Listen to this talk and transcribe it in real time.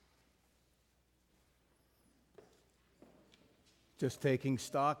Just taking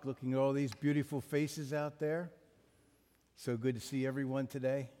stock, looking at all these beautiful faces out there. So good to see everyone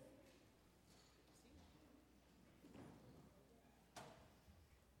today.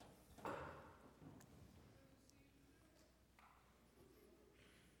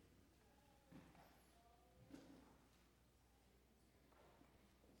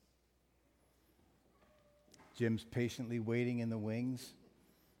 Jim's patiently waiting in the wings.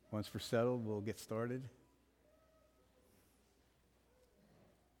 Once we're settled, we'll get started.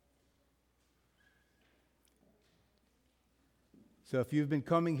 So if you've been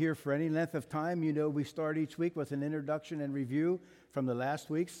coming here for any length of time, you know we start each week with an introduction and review from the last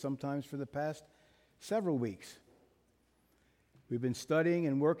weeks, sometimes for the past several weeks. We've been studying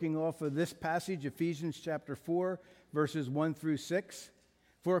and working off of this passage, Ephesians chapter 4, verses 1 through 6,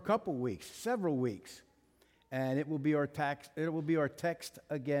 for a couple weeks, several weeks. And it will be our text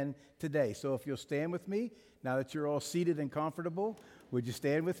again today. So if you'll stand with me, now that you're all seated and comfortable, would you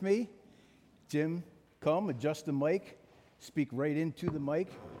stand with me? Jim, come, adjust the mic. Speak right into the mic.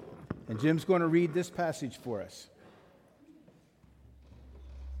 And Jim's going to read this passage for us.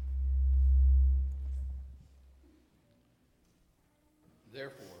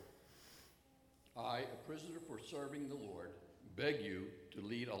 Therefore, I, a prisoner for serving the Lord, beg you to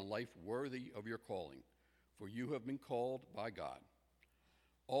lead a life worthy of your calling, for you have been called by God.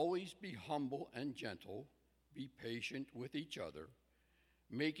 Always be humble and gentle, be patient with each other,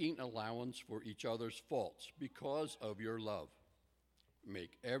 making allowance for each other's faults because of your love.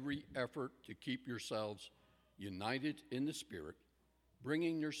 Make every effort to keep yourselves united in the Spirit,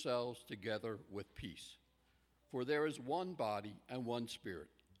 bringing yourselves together with peace. For there is one body and one Spirit,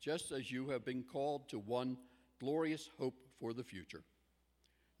 just as you have been called to one glorious hope for the future.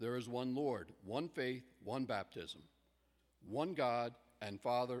 There is one Lord, one faith, one baptism, one God and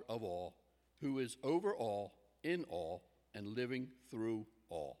Father of all, who is over all, in all, and living through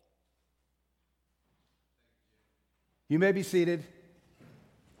all. You may be seated.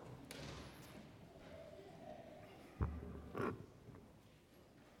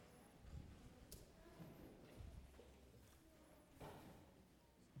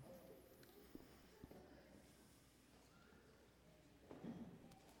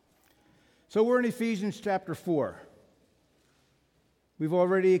 So we're in Ephesians chapter 4. We've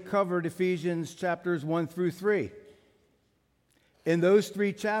already covered Ephesians chapters 1 through 3. In those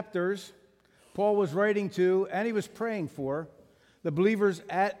 3 chapters, Paul was writing to, and he was praying for, the believers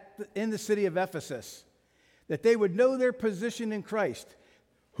in the city of Ephesus, that they would know their position in Christ,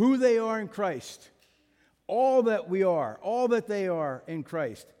 who they are in Christ, all that we are, all that they are in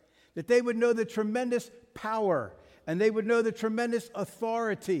Christ, that they would know the tremendous power, and they would know the tremendous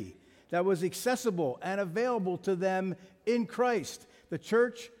authority that was accessible and available to them in Christ. The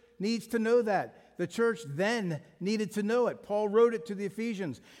church needs to know that. The church then needed to know it. Paul wrote it to the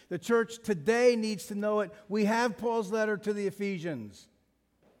Ephesians. The church today needs to know it. We have Paul's letter to the Ephesians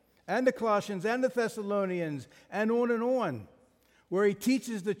and the Colossians and the Thessalonians and on, where he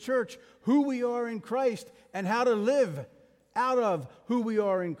teaches the church who we are in Christ and how to live out of who we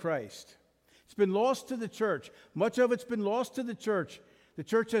are in Christ. It's been lost to the church. Much of it's been lost to the church. The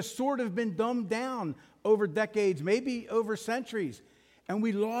church has sort of been dumbed down over decades, maybe over centuries, and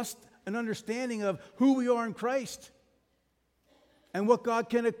we lost an understanding of who we are in Christ and what God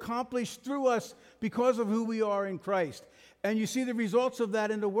can accomplish through us because of who we are in Christ. And you see the results of that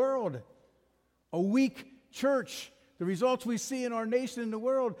in the world. A weak church. The results we see in our nation and the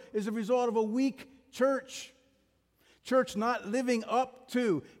world is a result of a weak church. Church not living up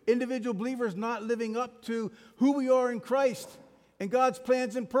to, individual believers not living up to who we are in Christ and God's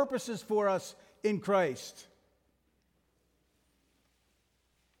plans and purposes for us in Christ.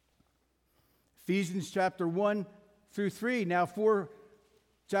 Ephesians chapter 1 through 3. Now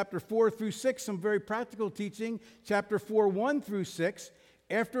chapter 4 through 6, some very practical teaching. Chapter 4, 1 through 6,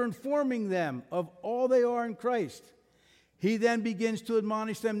 after informing them of all they are in Christ, he then begins to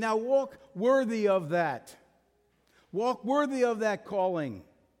admonish them, now walk worthy of that. Walk worthy of that calling.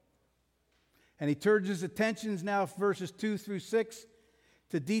 And he turns his attentions now, verses 2 through 6,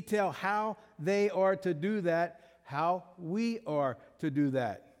 to detail how they are to do that, how we are to do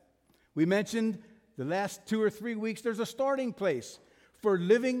that. We mentioned the last 2 or 3 weeks, there's a starting place for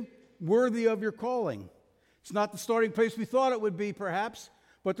living worthy of your calling. It's not the starting place we thought it would be, perhaps,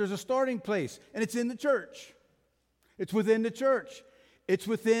 but there's a starting place, and it's in the church. It's within the church. It's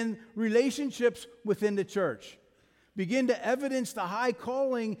within relationships within the church. Begin to evidence the high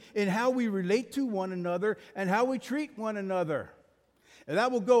calling in how we relate to one another and how we treat one another. And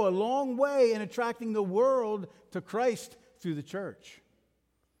that will go a long way in attracting the world to Christ through the church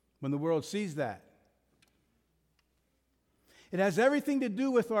when the world sees that. It has everything to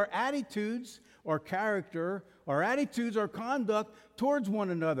do with our attitudes, our character, our attitudes, our conduct towards one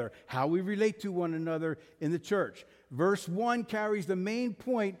another, how we relate to one another in the church. Verse 1 carries the main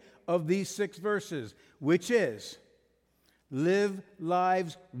point of these 6 verses, which is, live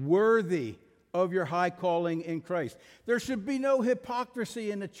lives worthy of your high calling in Christ. There should be no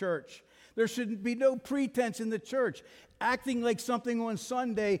hypocrisy in the church. There should be no pretense in the church, acting like something on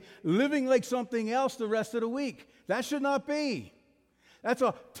Sunday, living like something else the rest of the week. That should not be. That's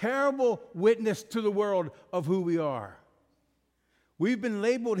a terrible witness to the world of who we are. We've been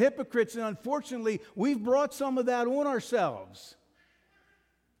labeled hypocrites, and unfortunately, we've brought some of that on ourselves.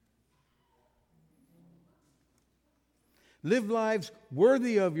 Live lives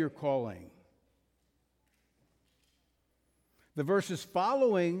worthy of your calling. The verses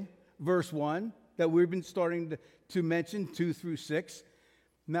following verse 1 that we've been starting to mention, 2 through 6,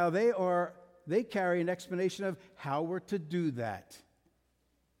 now they carry an explanation of how we're to do that.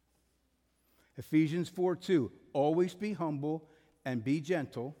 Ephesians 4:2, always be humble and be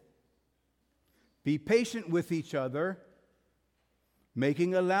gentle. Be patient with each other,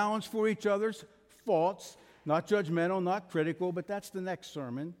 making allowance for each other's faults, not judgmental, not critical, but that's the next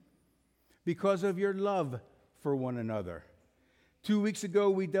sermon, because of your love for one another. 2 weeks ago,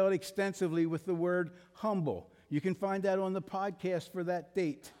 we dealt extensively with the word humble. You can find that on the podcast for that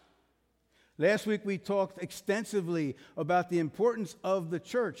date. Last week, we talked extensively about the importance of the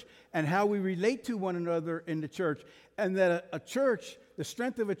church and how we relate to one another in the church, and that a church, the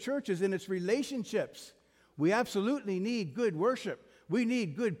strength of a church is in its relationships. We absolutely need good worship. We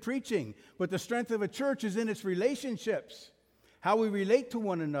need good preaching, but the strength of a church is in its relationships, how we relate to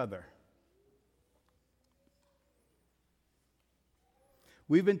one another.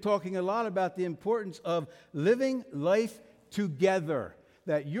 We've been talking a lot about the importance of living life together,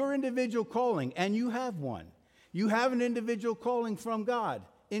 that your individual calling, and you have one, you have an individual calling from God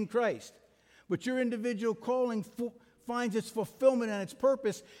in Christ, but your individual calling finds its fulfillment and its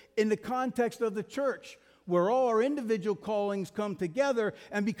purpose in the context of the church, where all our individual callings come together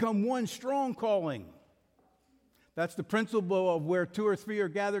and become one strong calling. That's the principle of where 2 or 3 are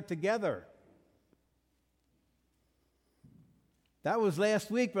gathered together. That was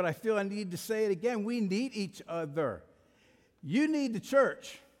last week, but I feel I need to say it again. We need each other. You need the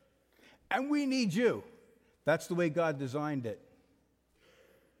church, and we need you. That's the way God designed it.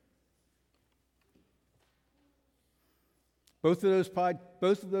 Both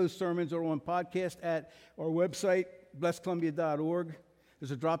of those sermons are on podcast at our website, blesscolumbia.org.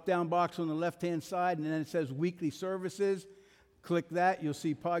 There's a drop-down box on the left-hand side, and then it says weekly services. Click that. You'll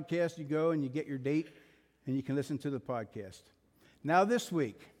see podcast. You go and you get your date, and you can listen to the podcast. Now this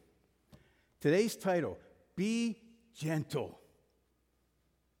week, today's title, Be Gentle.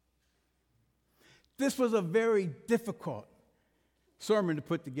 This was a very difficult sermon to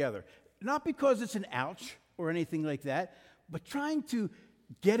put together. Not because it's an ouch or anything like that, but trying to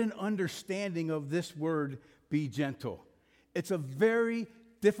get an understanding of this word, be gentle. It's a very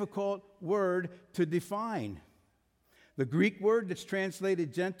difficult word to define. The Greek word that's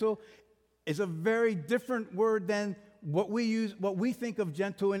translated gentle is a very different word than what we think of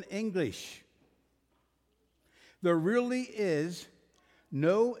gentle in English. There really is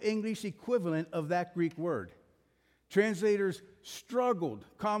no English equivalent of that Greek word. Translators struggled,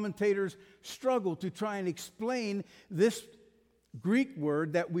 commentators struggled to try and explain this Greek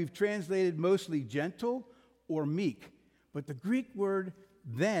word that we've translated mostly gentle or meek. But the Greek word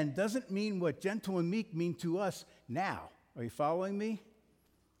then doesn't mean what gentle and meek mean to us now. Are you following me?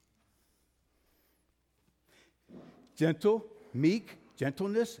 Gentle, meek,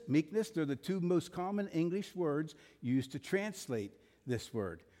 gentleness, meekness, they're the 2 most common English words used to translate this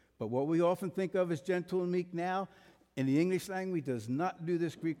word. But what we often think of as gentle and meek now, in the English language, does not do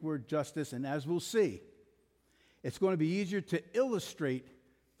this Greek word justice, and as we'll see, it's going to be easier to illustrate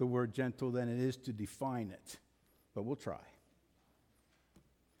the word gentle than it is to define it. But we'll try.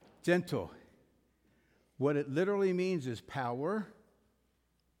 Gentle. What it literally means is power,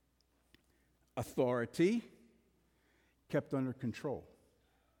 authority, kept under control.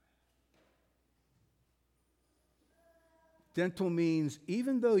 Gentle means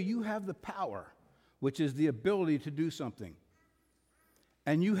even though you have the power, which is the ability to do something,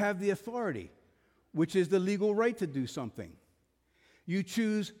 and you have the authority, which is the legal right to do something, you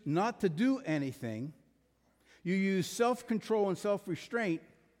choose not to do anything. You use self-control and self-restraint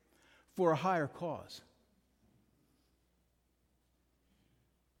for a higher cause.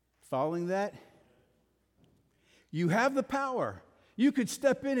 Following that? You have the power. You could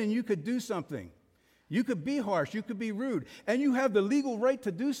step in and you could do something. You could be harsh. You could be rude. And you have the legal right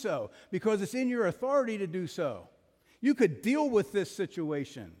to do so because it's in your authority to do so. You could deal with this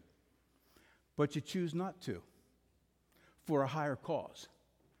situation, but you choose not to for a higher cause.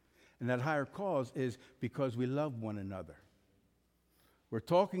 And that higher cause is because we love one another. We're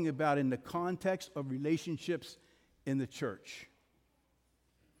talking about in the context of relationships in the church.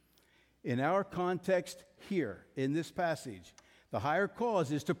 In our context here, in this passage, the higher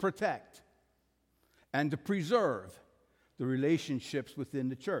cause is to protect and to preserve the relationships within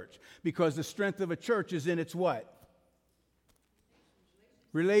the church. Because the strength of a church is in its what?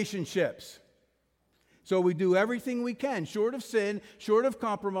 Relationships. So we do everything we can, short of sin, short of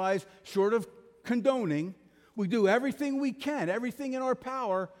compromise, short of condoning. We do everything we can, everything in our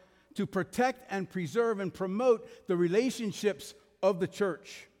power to protect and preserve and promote the relationships of the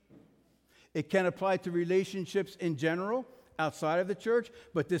church. It can apply to relationships in general, outside of the church,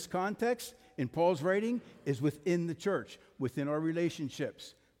 but this context in Paul's writing is within the church, within our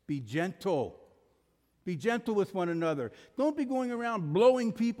relationships. Be gentle. Be gentle with one another. Don't be going around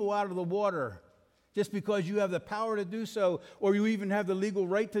blowing people out of the water just because you have the power to do so, or you even have the legal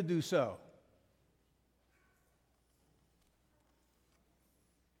right to do so.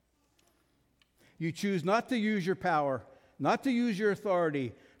 You choose not to use your power, not to use your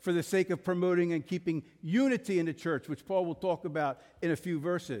authority for the sake of promoting and keeping unity in the church, which Paul will talk about in a few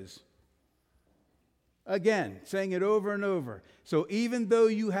verses. Again, saying it over and over. So even though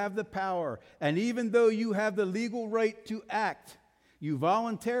you have the power, and even though you have the legal right to act, you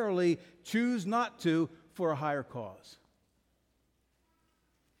voluntarily choose not to for a higher cause.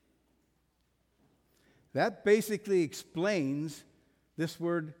 That basically explains this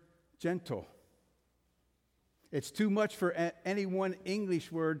word gentle. It's too much for any one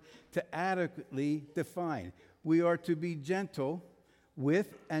English word to adequately define. We are to be gentle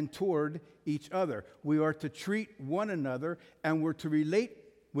with and toward each other. We are to treat one another, and we're to relate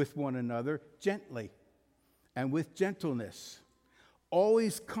with one another gently and with gentleness.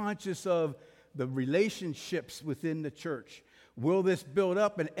 Always conscious of the relationships within the church. Will this build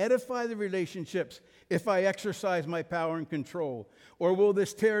up and edify the relationships if I exercise my power and control? Or will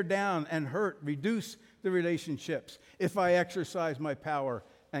this tear down and hurt, reduce the relationships if I exercise my power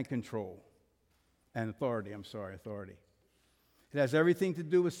and control? And authority. It has everything to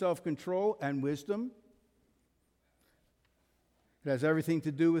do with self-control and wisdom. It has everything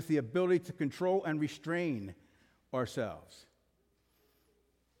to do with the ability to control and restrain ourselves,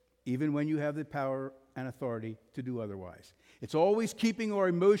 even when you have the power and authority to do otherwise. It's always keeping our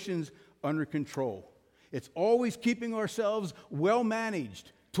emotions under control. It's always keeping ourselves well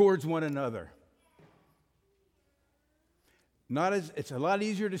managed towards one another. It's a lot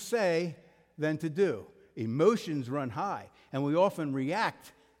easier to say than to do. Emotions run high, and we often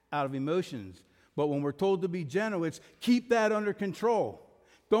react out of emotions. But when we're told to be gentle, it's keep that under control.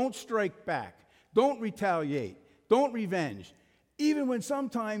 Don't strike back. Don't retaliate. Don't revenge, even when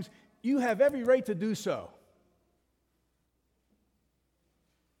sometimes you have every right to do so.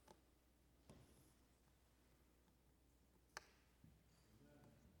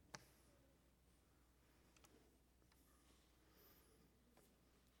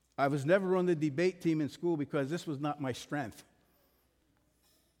 I was never on the debate team in school because this was not my strength.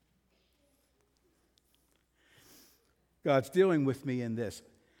 God's dealing with me in this.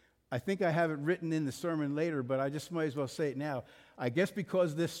 I think I have it written in the sermon later, but I just might as well say it now. I guess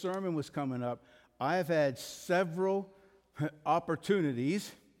because this sermon was coming up, I've had several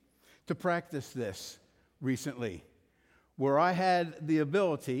opportunities to practice this recently, where I had the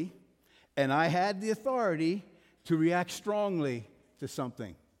ability and I had the authority to react strongly to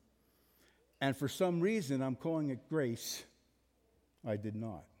something. And for some reason, I'm calling it grace, I did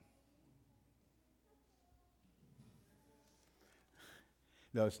not.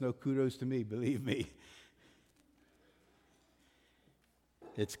 No, it's no kudos to me, believe me.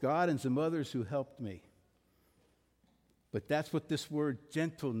 It's God and some others who helped me. But that's what this word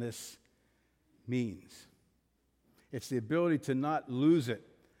gentleness means. It's the ability to not lose it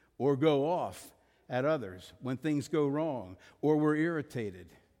or go off at others when things go wrong or we're irritated,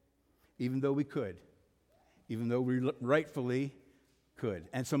 even though we could, even though we rightfully could.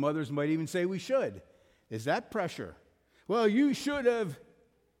 And some others might even say we should. Is that pressure? Well, you should have.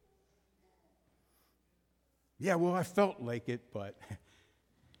 Yeah, well, I felt like it, but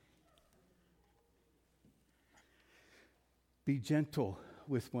be gentle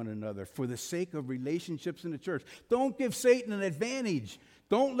with one another for the sake of relationships in the church. Don't give Satan an advantage.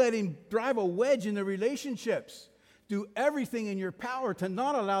 Don't let him drive a wedge in the relationships. Do everything in your power to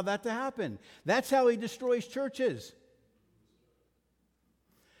not allow that to happen. That's how he destroys churches.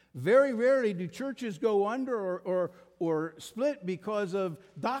 Very rarely do churches go under or split because of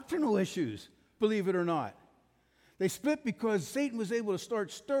doctrinal issues, believe it or not. They split because Satan was able to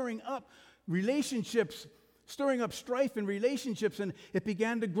start stirring up relationships, stirring up strife in relationships, and it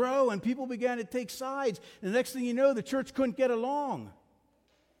began to grow, and people began to take sides. And the next thing you know, the church couldn't get along.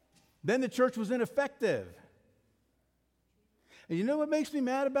 Then the church was ineffective. And you know what makes me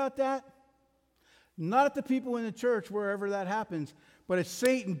mad about that? Not at the people in the church, wherever that happens, but it's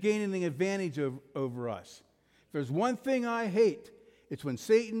Satan gaining the advantage over us. If there's one thing I hate, it's when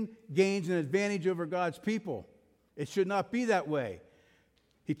Satan gains an advantage over God's people. It should not be that way.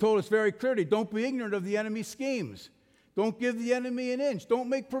 He told us very clearly, don't be ignorant of the enemy's schemes. Don't give the enemy an inch. Don't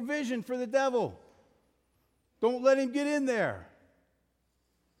make provision for the devil. Don't let him get in there.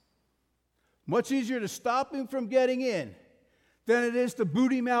 Much easier to stop him from getting in than it is to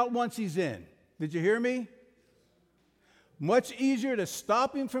boot him out once he's in. Did you hear me? Much easier to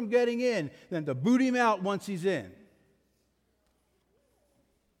stop him from getting in than to boot him out once he's in.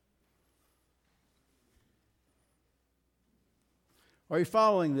 Are you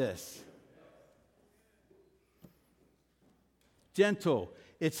following this? Gentle.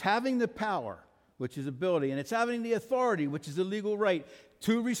 It's having the power, which is ability, and it's having the authority, which is a legal right,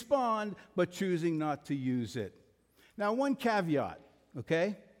 to respond, but choosing not to use it. Now, one caveat,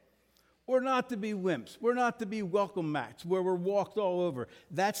 okay? We're not to be wimps. We're not to be welcome mats where we're walked all over.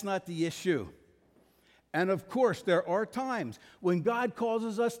 That's not the issue. And of course, there are times when God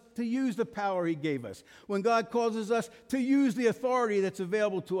causes us to use the power he gave us, when God causes us to use the authority that's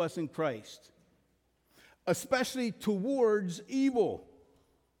available to us in Christ, especially towards evil.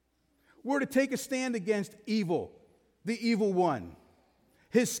 We're to take a stand against evil, the evil one,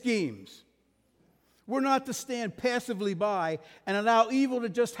 his schemes. We're not to stand passively by and allow evil to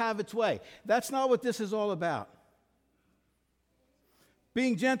just have its way. That's not what this is all about.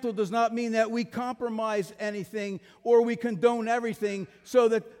 Being gentle does not mean that we compromise anything or we condone everything so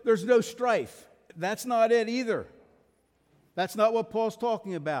that there's no strife. That's not it either. That's not what Paul's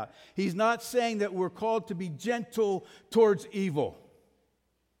talking about. He's not saying that we're called to be gentle towards evil.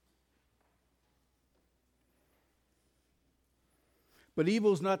 But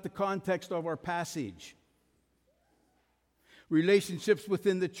evil is not the context of our passage. Relationships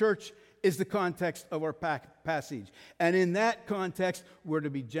within the church is the context of our passage. And in that context, we're to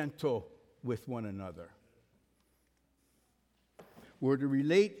be gentle with one another. We're to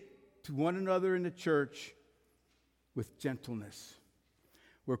relate to one another in the church with gentleness.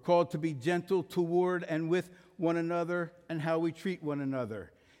 We're called to be gentle toward and with one another and how we treat one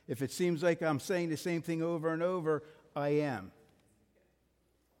another. If it seems like I'm saying the same thing over and over, I am.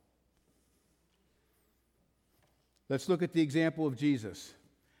 Let's look at the example of Jesus.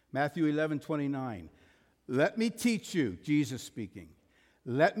 Matthew 11:29. Let me teach you, Jesus speaking.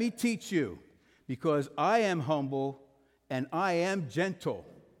 Let me teach you, because I am humble and I am gentle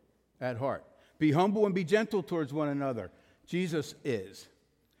at heart. Be humble and be gentle towards one another. Jesus is.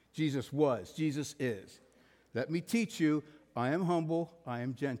 Jesus was. Jesus is. Let me teach you, I am humble, I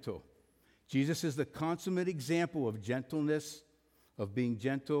am gentle. Jesus is the consummate example of gentleness, of being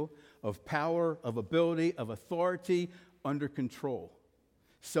gentle, of power, of ability, of authority, under control.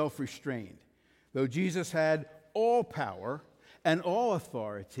 Self-restrained. Though Jesus had all power and all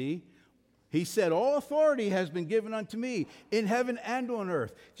authority, he said, all authority has been given unto me in heaven and on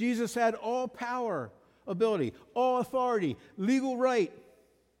earth. Jesus had all power, ability, all authority, legal right.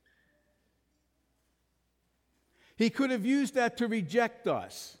 He could have used that to reject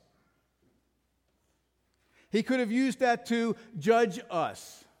us. He could have used that to judge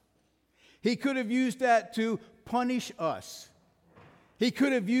us. He could have used that to punish us. He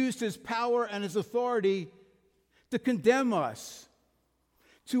could have used his power and his authority to condemn us,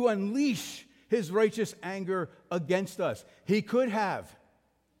 to unleash his righteous anger against us. He could have.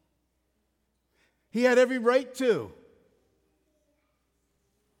 He had every right to.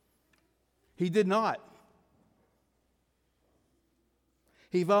 He did not.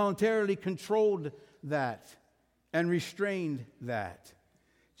 He voluntarily controlled that and restrained that.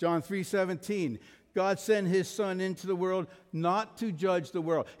 John 3:17. God sent his Son into the world not to judge the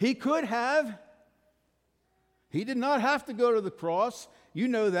world. He could have. He did not have to go to the cross. You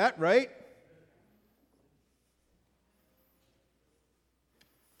know that, right?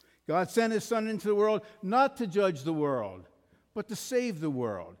 God sent his Son into the world not to judge the world, but to save the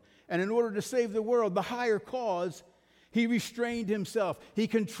world. And in order to save the world, the higher cause, he restrained himself. He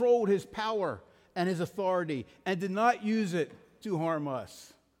controlled his power and his authority and did not use it to harm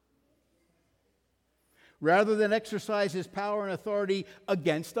us. Rather than exercise his power and authority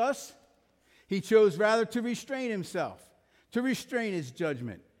against us, he chose rather to restrain himself, to restrain his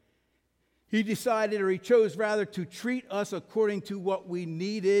judgment. He decided, or he chose rather to treat us according to what we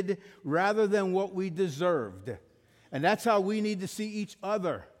needed rather than what we deserved. And that's how we need to see each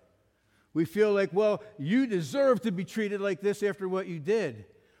other. We feel like, well, you deserve to be treated like this after what you did.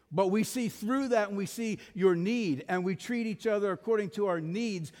 But we see through that and we see your need, and we treat each other according to our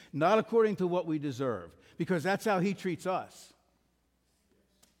needs, not according to what we deserve, because that's how he treats us.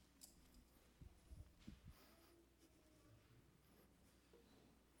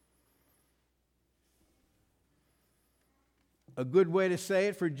 A good way to say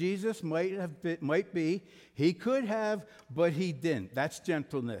it for Jesus might be, he could have, but he didn't. That's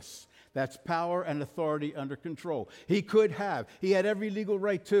gentleness. That's power and authority under control. He could have. He had every legal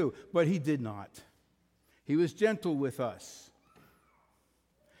right to, but he did not. He was gentle with us.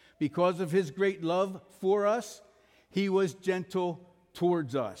 Because of his great love for us, he was gentle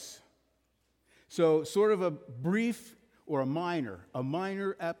towards us. So sort of a brief or a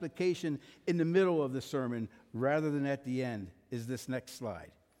minor application in the middle of the sermon rather than at the end is this next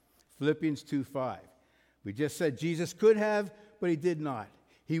slide. Philippians 2:5. We just said Jesus could have, but he did not.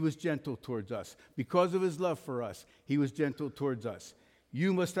 He was gentle towards us. Because of his love for us, he was gentle towards us.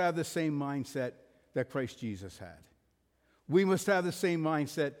 You must have the same mindset that Christ Jesus had. We must have the same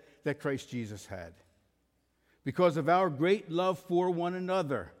mindset that Christ Jesus had. Because of our great love for one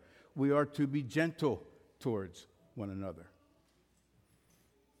another, we are to be gentle towards one another.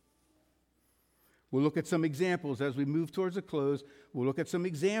 We'll look at some examples as we move towards a close. We'll look at some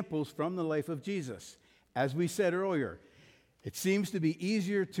examples from the life of Jesus. As we said earlier, it seems to be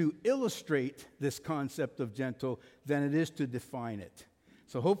easier to illustrate this concept of gentle than it is to define it.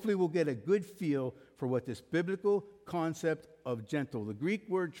 So hopefully we'll get a good feel for what this biblical concept of gentle, the Greek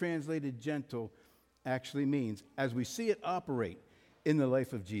word translated gentle, actually means as we see it operate in the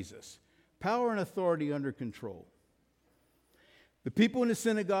life of Jesus. Power and authority under control. The people in the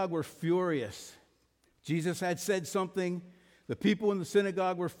synagogue were furious. Jesus had said something. The people in the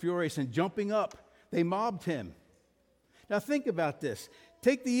synagogue were furious, and jumping up, they mobbed him. Now think about this.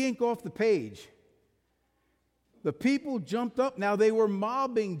 Take the ink off the page. The people jumped up. Now they were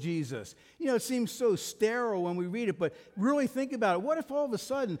mobbing Jesus. You know, it seems so sterile when we read it, but really think about it. What if all of a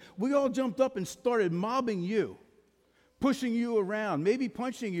sudden we all jumped up and started mobbing you, pushing you around, maybe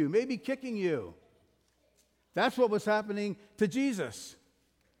punching you, maybe kicking you? That's what was happening to Jesus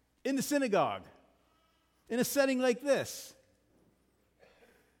in the synagogue, in a setting like this.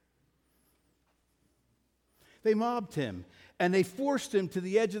 They mobbed him, and they forced him to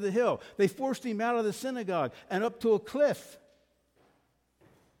the edge of the hill. They forced him out of the synagogue and up to a cliff.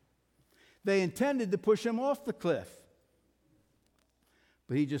 They intended to push him off the cliff,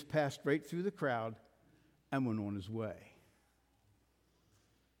 but he just passed right through the crowd and went on his way.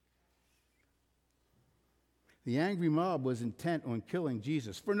 The angry mob was intent on killing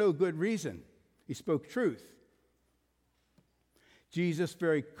Jesus for no good reason. He spoke truth. Jesus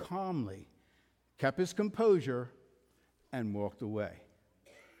very calmly kept his composure and walked away.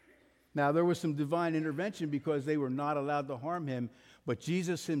 Now, there was some divine intervention because they were not allowed to harm him, but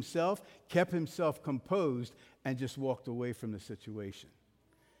Jesus himself kept himself composed and just walked away from the situation.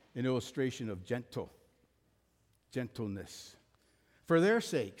 An illustration of gentleness. For their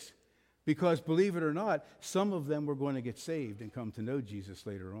sakes, because believe it or not, some of them were going to get saved and come to know Jesus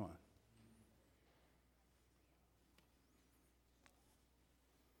later on.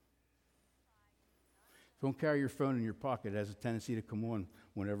 Don't carry your phone in your pocket. It has a tendency to come on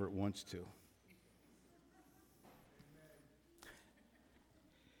whenever it wants to.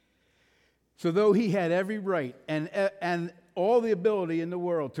 So though he had every right and all the ability in the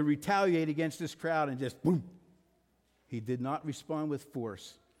world to retaliate against this crowd and just boom, he did not respond with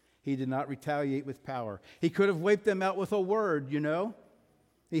force. He did not retaliate with power. He could have wiped them out with a word, you know.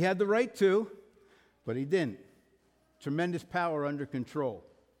 He had the right to, but he didn't. Tremendous power under control.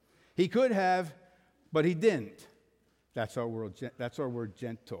 He could have, but he didn't. That's our word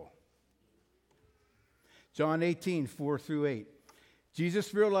gentle. John 18, 4-8.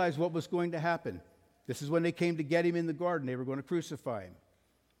 Jesus realized what was going to happen. This is when they came to get him in the garden. They were going to crucify him.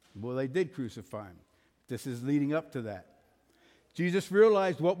 Well, they did crucify him. This is leading up to that. Jesus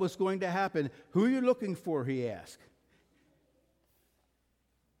realized what was going to happen. Who are you looking for, he asked.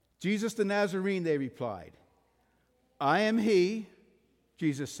 Jesus the Nazarene, they replied. I am he,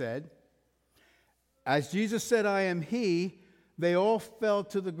 Jesus said. As Jesus said, I am he, they all fell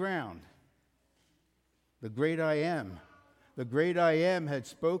to the ground. The great I am had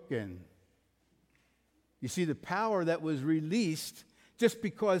spoken. You see, the power that was released just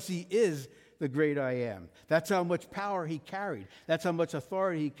because he is the great I am. That's how much power he carried. That's how much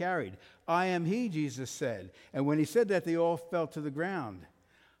authority he carried. I am he, Jesus said. And when he said that, they all fell to the ground.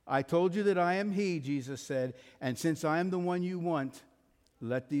 I told you that I am he, Jesus said, and since I am the one you want,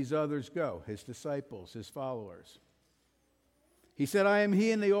 let these others go, his disciples, his followers. He said, I am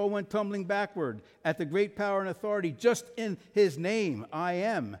he, and they all went tumbling backward at the great power and authority just in his name. I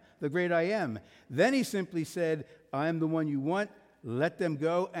am the great I am. Then he simply said, I am the one you want. Let them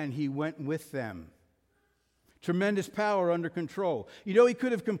go. And he went with them. Tremendous power under control. You know, he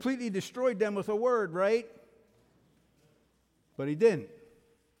could have completely destroyed them with a word, right? But he didn't.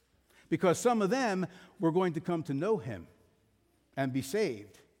 Because some of them were going to come to know him and be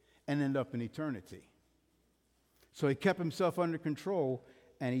saved and end up in eternity. So he kept himself under control,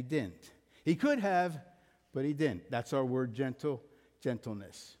 and he didn't. He could have, but he didn't. That's our word,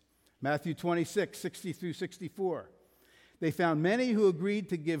 gentleness. Matthew 26, 60 through 64. They found many who agreed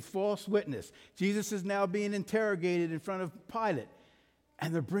to give false witness. Jesus is now being interrogated in front of Pilate,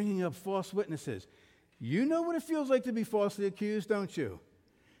 and they're bringing up false witnesses. You know what it feels like to be falsely accused, don't you?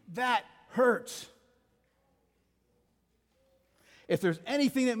 That hurts. If there's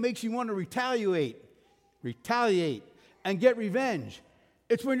anything that makes you want to retaliate, and get revenge,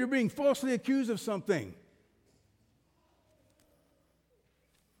 it's when you're being falsely accused of something.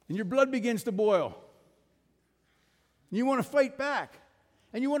 And your blood begins to boil. And you want to fight back.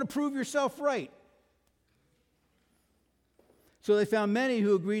 And you want to prove yourself right. So they found many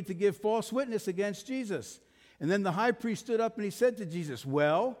who agreed to give false witness against Jesus. And then the high priest stood up and he said to Jesus,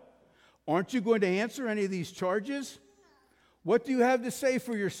 well, aren't you going to answer any of these charges? What do you have to say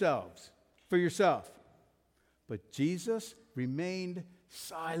for yourself? But Jesus remained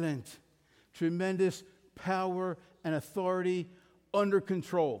silent. Tremendous power and authority under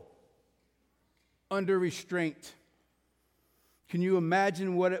control, under restraint. Can you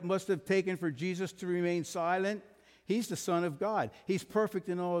imagine what it must have taken for Jesus to remain silent? He's the Son of God. He's perfect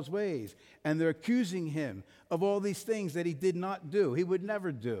in all his ways. And they're accusing him of all these things that he did not do. He would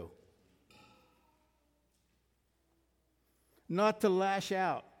never do. Not to lash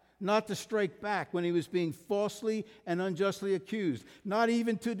out. Not to strike back when he was being falsely and unjustly accused. Not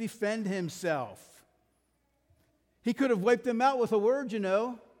even to defend himself. He could have wiped them out with a word, you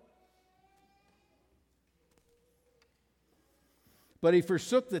know. But he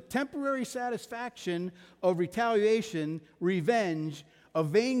forsook the temporary satisfaction of retaliation, revenge, a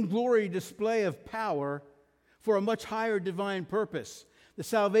vainglory display of power for a much higher divine purpose, the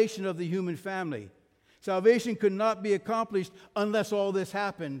salvation of the human family. Salvation could not be accomplished unless all this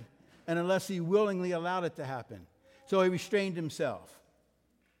happened and unless he willingly allowed it to happen. So he restrained himself.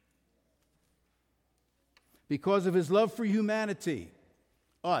 Because of his love for humanity,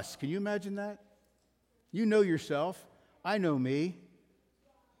 us, can you imagine that? You know yourself. I know me.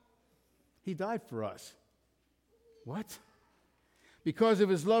 He died for us. What? Because of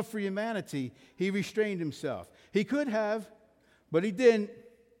his love for humanity, he restrained himself. He could have, but he didn't.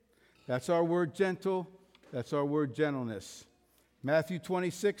 That's our word gentle. That's our word gentleness. Matthew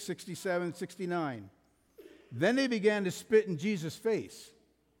 26, 67, 69. Then they began to spit in Jesus' face.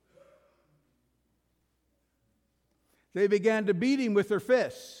 They began to beat him with their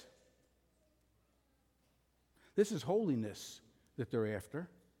fists. This is holiness that they're after,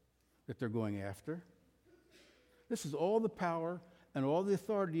 that they're going after. This is all the power and all the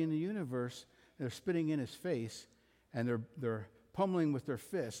authority in the universe. They're spitting in his face, and they're pummeling with their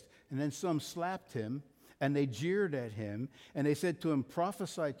fist. And then some slapped him, and they jeered at him, and they said to him,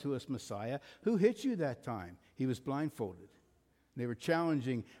 prophesy to us, Messiah. Who hit you that time? He was blindfolded. They were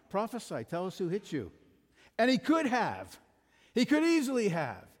challenging, prophesy, tell us who hit you. And he could have. He could easily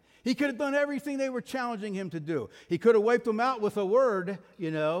have. He could have done everything they were challenging him to do. He could have wiped them out with a word, you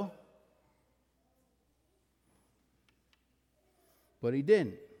know. But he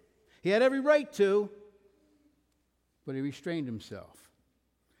didn't. He had every right to, but he restrained himself.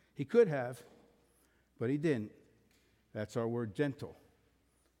 He could have, but he didn't. That's our word gentle.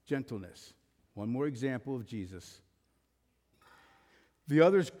 Gentleness. One more example of Jesus. The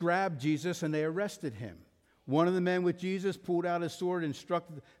others grabbed Jesus and they arrested him. One of the men with Jesus pulled out his sword and struck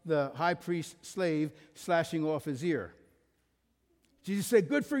the high priest's slave, slashing off his ear. Jesus said,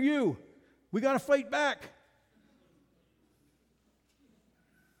 good for you. We got to fight back.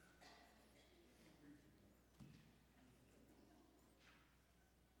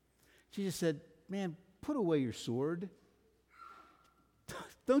 Jesus said, man, put away your sword.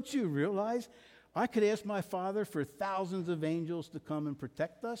 Don't you realize I could ask my Father for thousands of angels to come and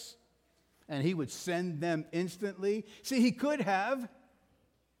protect us, and he would send them instantly? See, he could have.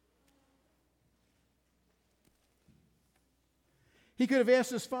 He could have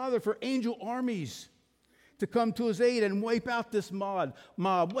asked his Father for angel armies to come to his aid and wipe out this mob,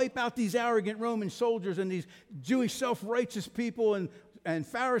 wipe out these arrogant Roman soldiers and these Jewish self-righteous people and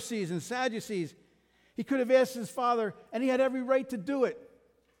Pharisees and Sadducees. He could have asked his Father, and he had every right to do it.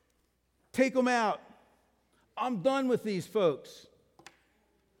 Take them out. I'm done with these folks.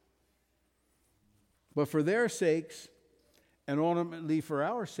 But for their sakes, and ultimately for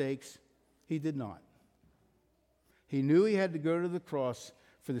our sakes, he did not. He knew he had to go to the cross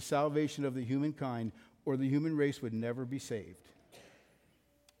for the salvation of the humankind, or the human race would never be saved.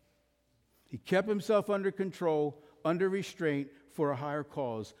 He kept himself under control, under restraint, for a higher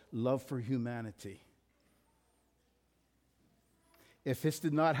cause, love for humanity. If this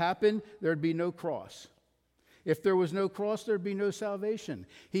did not happen, there'd be no cross. If there was no cross, there'd be no salvation.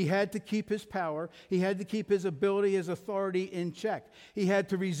 He had to keep his power. He had to keep his ability, his authority in check. He had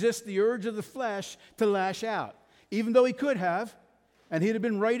to resist the urge of the flesh to lash out. Even though he could have, and he'd have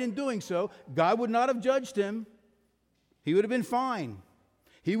been right in doing so, God would not have judged him. He would have been fine.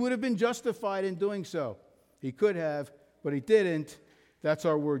 He would have been justified in doing so. He could have, but he didn't. That's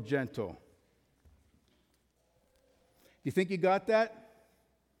our word, gentle. You think you got that?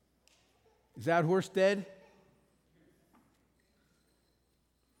 Is that horse dead?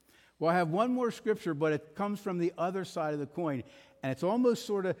 Well, I have one more scripture, but it comes from the other side of the coin, and it's almost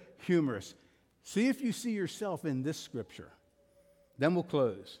sort of humorous. See if you see yourself in this scripture. Then we'll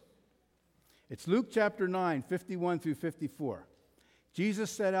close. It's Luke chapter 9, 51 through 54.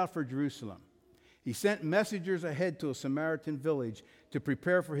 Jesus set out for Jerusalem. He sent messengers ahead to a Samaritan village to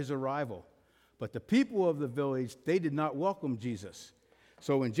prepare for his arrival. But the people of the village, they did not welcome Jesus.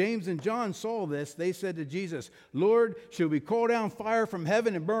 So when James and John saw this, they said to Jesus, "Lord, should we call down fire from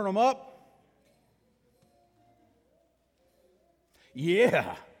heaven and burn them up?"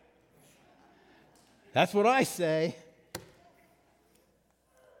 Yeah. That's what I say.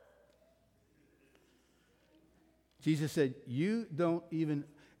 Jesus said, you don't even,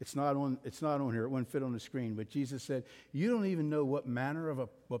 it's not on here, it wouldn't fit on the screen, but Jesus said, you don't even know what manner of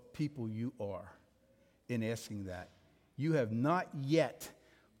a people you are in asking that. You have not yet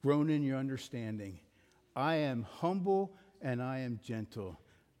grown in your understanding. I am humble and I am gentle.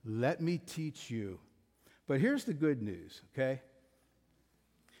 Let me teach you. But here's the good news, okay?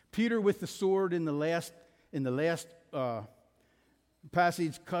 Peter with the sword in the last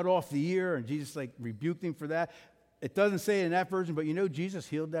passage cut off the ear, and Jesus rebuked him for that. It doesn't say it in that version, but Jesus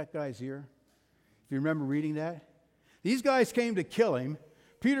healed that guy's ear. If you remember reading that. These guys came to kill him.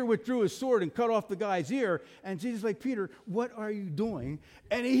 Peter withdrew his sword and cut off the guy's ear. And Jesus is Peter, what are you doing?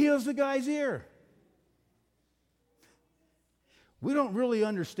 And he heals the guy's ear. We don't really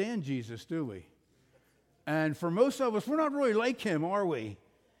understand Jesus, do we? And for most of us, we're not really like him, are we?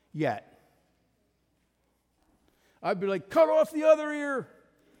 Yet. I'd be like, cut off the other ear.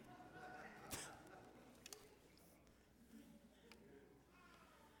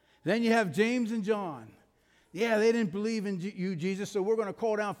 Then you have James and John. Yeah, they didn't believe in you, Jesus, so we're going to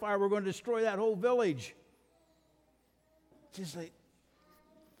call down fire. We're going to destroy that whole village. Just like,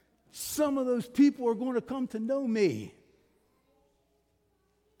 some of those people are going to come to know me.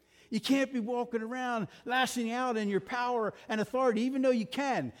 You can't be walking around lashing out in your power and authority, even though you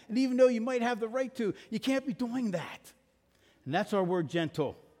can, and even though you might have the right to. You can't be doing that. And that's our word,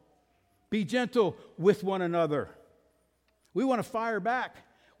 gentle. Be gentle with one another. We want to fire back.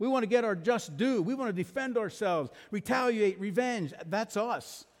 We want to get our just due. We want to defend ourselves, retaliate, revenge. That's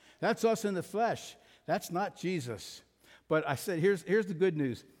us. That's us in the flesh. That's not Jesus. But I said, here's the good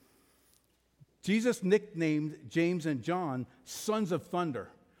news. Jesus nicknamed James and John sons of thunder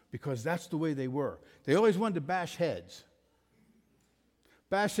because that's the way they were. They always wanted to bash heads.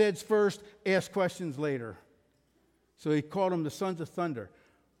 Bash heads first, ask questions later. So he called them the sons of thunder.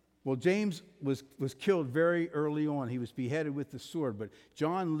 Well, James was killed very early on. He was beheaded with the sword. But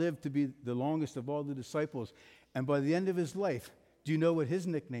John lived to be the longest of all the disciples. And by the end of his life, do you know what his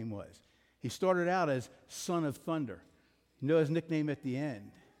nickname was? He started out as Son of Thunder. You know his nickname at the end?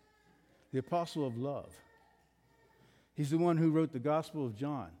 The Apostle of Love. He's the one who wrote the Gospel of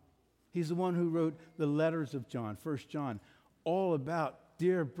John. He's the one who wrote the letters of John, 1 John, all about,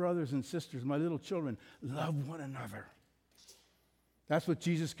 dear brothers and sisters, my little children, love one another. That's what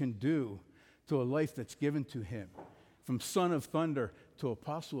Jesus can do to a life that's given to him. From Son of Thunder to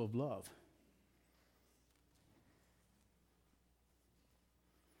Apostle of Love.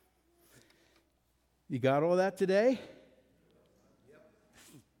 You got all that today? Yep.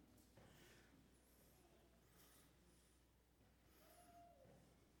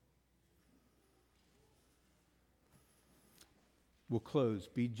 We'll close.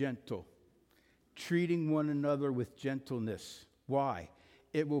 Be gentle. Treating one another with gentleness. Why?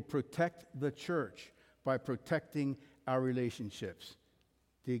 It will protect the church by protecting our relationships.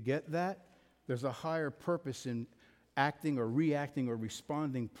 Do you get that? There's a higher purpose in acting or reacting or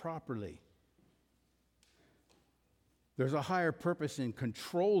responding properly. There's a higher purpose in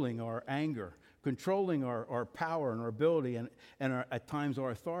controlling our anger controlling our power and our ability and at times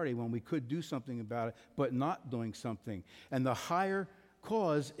our authority when we could do something about it, but not doing something. And the higher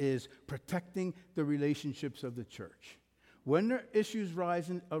cause is protecting the relationships of the church. When there issues arise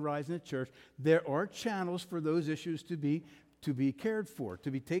in the church, there are channels for those issues to be cared for,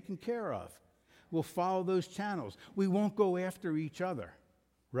 to be taken care of. We'll follow those channels. We won't go after each other,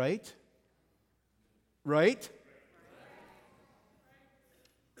 right? Right?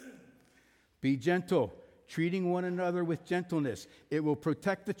 Be gentle, treating one another with gentleness. It will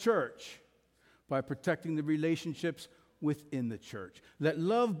protect the church by protecting the relationships within the church. Let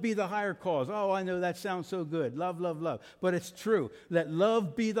love be the higher cause. Oh, I know that sounds so good. Love, love, love. But it's true. Let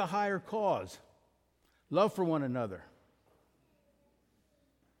love be the higher cause. Love for one another.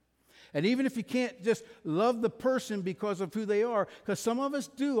 And even if you can't just love the person because of who they are, because some of us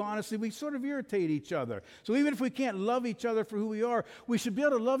do, honestly, we sort of irritate each other. So even if we can't love each other for who we are, we should be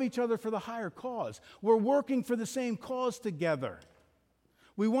able to love each other for the higher cause. We're working for the same cause together.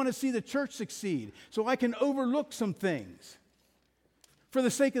 We want to see the church succeed. So I can overlook some things for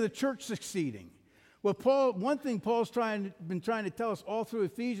the sake of the church succeeding. Well, one thing Paul's been trying to tell us all through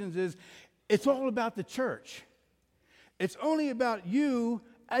Ephesians is it's all about the church. It's only about you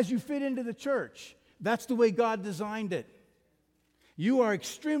as you fit into the church. That's the way God designed it. You are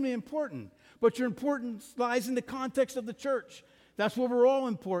extremely important, but your importance lies in the context of the church. That's where we're all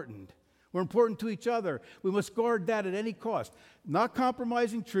important. We're important to each other. We must guard that at any cost. Not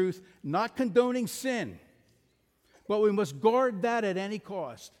compromising truth, not condoning sin, but we must guard that at any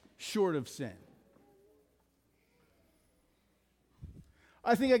cost, short of sin.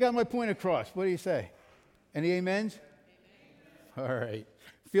 I think I got my point across. What do you say? Any amens? Amen. All right.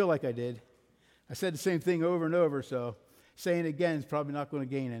 Feel like I did. I said the same thing over and over, so saying it again is probably not going to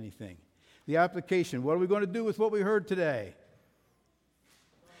gain anything. The application. What are we going to do with what we heard today?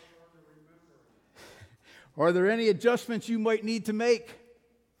 Are there any adjustments you might need to make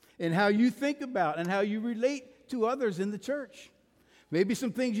in how you think about and how you relate to others in the church? Maybe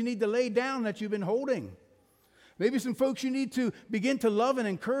some things you need to lay down that you've been holding. Maybe some folks you need to begin to love and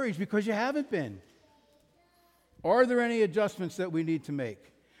encourage because you haven't been. Are there any adjustments that we need to make?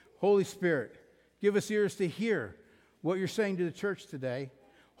 Holy Spirit, give us ears to hear what you're saying to the church today.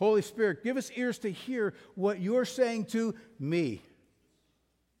 Holy Spirit, give us ears to hear what you're saying to me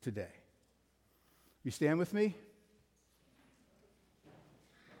today. You stand with me?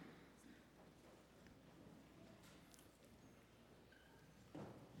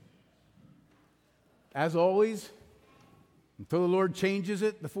 As always, until the Lord changes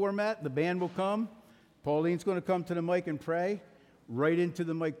it, the format, the band will come. Pauline's going to come to the mic and pray. Right into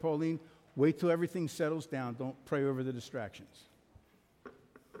the mic, Pauline. Wait till everything settles down. Don't pray over the distractions.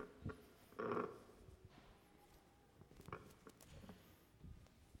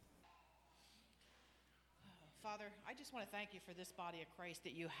 Father, I just want to thank you for this body of Christ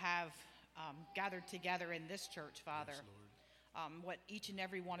that you have gathered together in this church, Father. Yes, what each and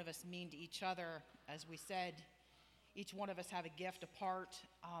every one of us mean to each other. As we said, each one of us have a gift, a part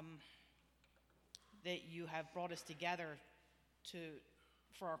that you have brought us together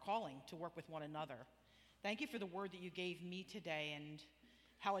for our calling to work with one another. Thank you for the word that you gave me today and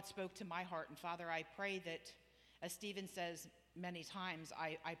how it spoke to my heart. And Father, I pray that, as Stephen says many times,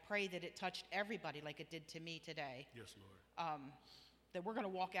 I pray that it touched everybody like it did to me today. Yes, Lord. That we're going to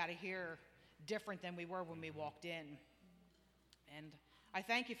walk out of here different than we were when we walked in. And I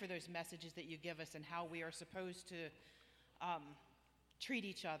thank you for those messages that you give us and how we are supposed to treat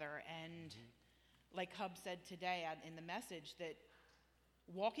each other. And like Hub said today in the message, that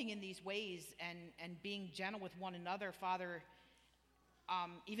walking in these ways and being gentle with one another, Father,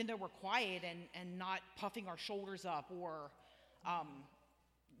 even though we're quiet and not puffing our shoulders up or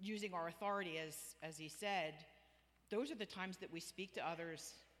using our authority, as he said, those are the times that we speak to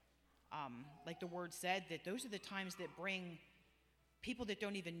others, like the word said, that those are the times that bring people that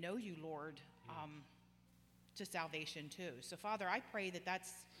don't even know you, Lord, to salvation too. So, Father, I pray that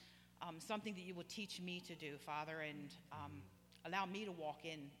that's something that you will teach me to do, Father, and allow me to walk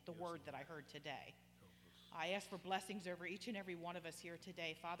in the word that I heard today. I ask for blessings over each and every one of us here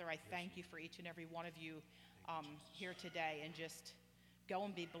today. Father, I thank you for each and every one of you here today, and just go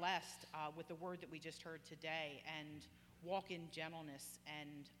and be blessed with the word that we just heard today, and walk in gentleness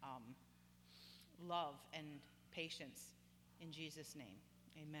and love and patience. In Jesus' name,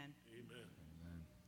 amen. Amen.